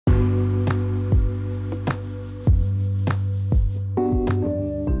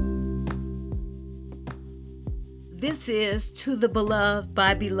This is To the Beloved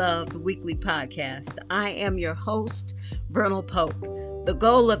by Beloved weekly podcast. I am your host, Vernal Pope. The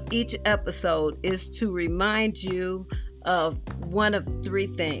goal of each episode is to remind you of one of three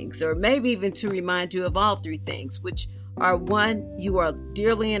things, or maybe even to remind you of all three things, which are: one, you are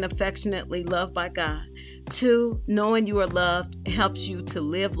dearly and affectionately loved by God. Two, knowing you are loved helps you to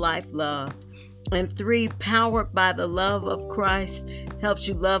live life loved. And three, powered by the love of Christ, helps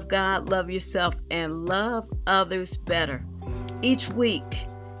you love God, love yourself, and love others better. Each week,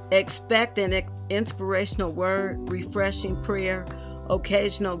 expect an inspirational word, refreshing prayer,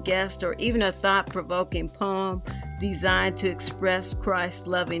 occasional guest, or even a thought-provoking poem designed to express Christ's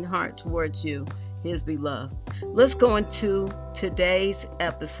loving heart towards you, his beloved. Let's go into today's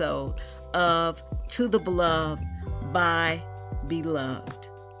episode of To the Beloved by Beloved.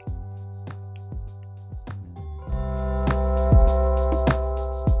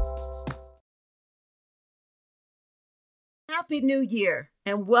 Happy New Year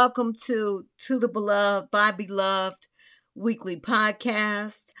and welcome to the Beloved by Beloved weekly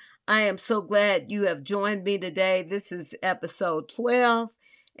podcast. I am so glad you have joined me today. This is episode 12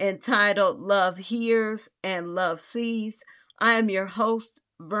 entitled Love Hears and Love Sees. I am your host,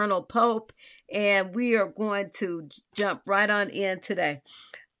 Vernal Pope, and we are going to jump right on in today.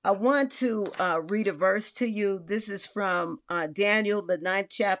 I want to read a verse to you. This is from Daniel, the 9th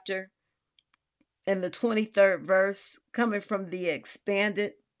chapter, and the 23rd verse, coming from the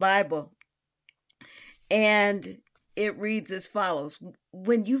Expanded Bible. And it reads as follows: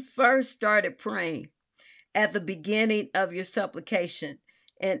 when you first started praying at the beginning of your supplication,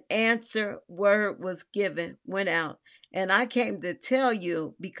 an answer word was given, went out. And I came to tell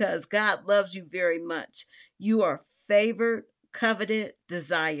you because God loves you very much. You are favored, coveted,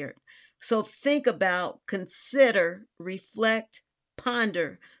 desired. So think about, consider, reflect,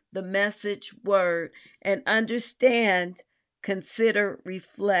 ponder the message word, and understand, consider,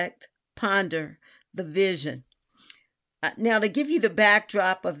 reflect, ponder the vision. Now, to give you the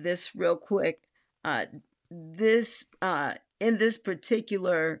backdrop of this real quick, in this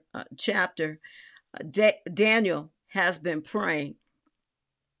particular chapter, Daniel has been praying,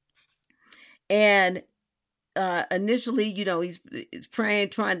 and initially, he's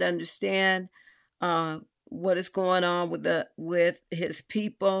praying, trying to understand what is going on with his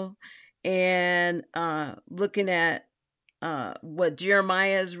people, and looking at what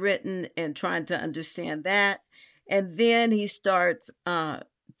Jeremiah has written and trying to understand that. And then he starts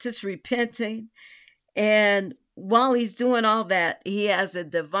just repenting. And while he's doing all that, he has a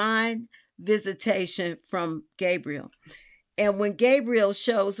divine visitation from Gabriel. And when Gabriel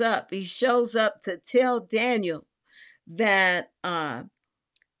shows up, he shows up to tell Daniel that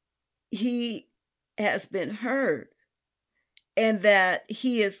he has been heard and that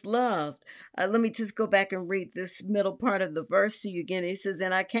he is loved. Let me just go back and read this middle part of the verse to you again. He says,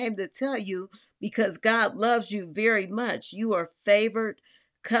 and I came to tell you because God loves you very much. You are favored,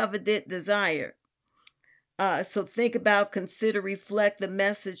 coveted, desired. So think about, consider, reflect the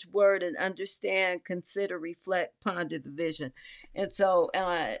message word, and understand, consider, reflect, ponder the vision. And so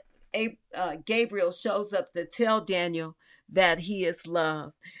Gabriel shows up to tell Daniel that he is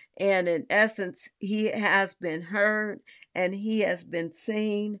loved. And in essence, he has been heard and he has been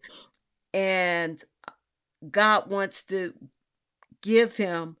seen. And God wants to give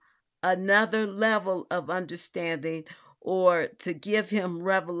him another level of understanding, or to give him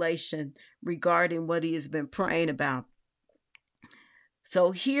revelation regarding what he has been praying about.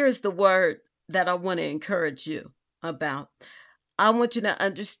 So here's the word that I want to encourage you about. I want you to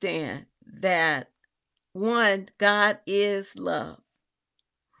understand that, one, God is love.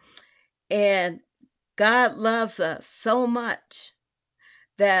 And God loves us so much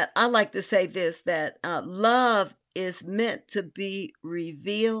that I like to say this, that love is meant to be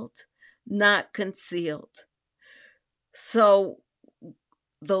revealed, not concealed. So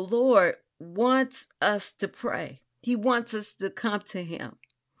the Lord wants us to pray. He wants us to come to him.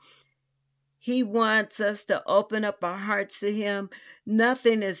 He wants us to open up our hearts to him.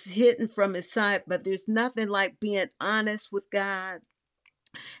 Nothing is hidden from his sight, but there's nothing like being honest with God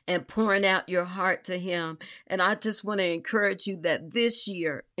and pouring out your heart to him. And I just want to encourage you that this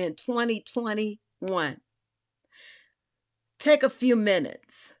year, in 2021, take a few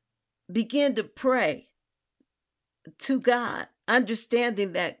minutes, begin to pray to God,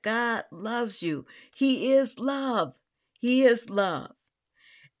 understanding that God loves you. He is love. He is love.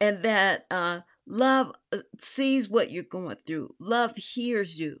 And that love sees what you're going through. Love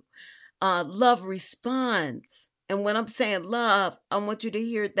hears you. Love responds. And when I'm saying love, I want you to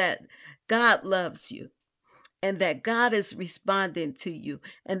hear that God loves you, and that God is responding to you,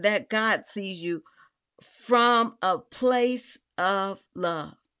 and that God sees you from a place of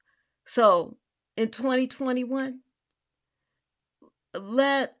love. So in 2021,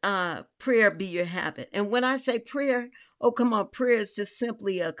 let prayer be your habit. And when I say prayer, oh, come on, prayer is just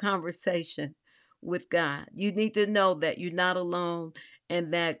simply a conversation with God. You need to know that you're not alone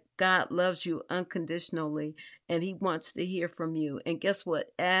and that God loves you unconditionally and he wants to hear from you. And guess what?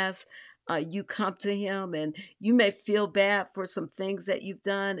 As you come to him and you may feel bad for some things that you've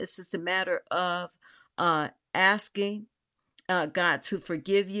done, it's just a matter of asking God to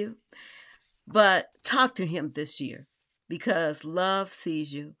forgive you. But talk to him this year because love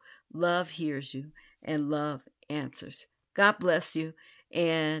sees you, love hears you, and love answers. God bless you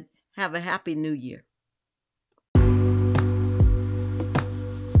and have a happy new year.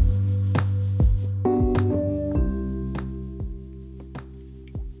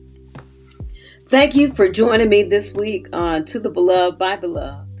 Thank you for joining me this week on To the Beloved by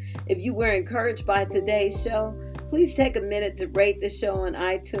Beloved. If you were encouraged by today's show, please take a minute to rate the show on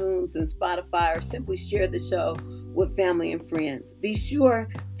iTunes and Spotify or simply share the show with family and friends. Be sure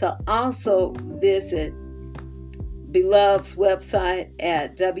to also visit Beloved's website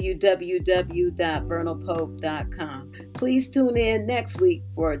at www.vernalpope.com. Please tune in next week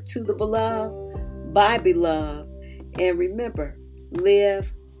for To the Beloved by Beloved. And remember,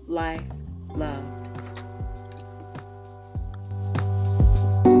 live life love.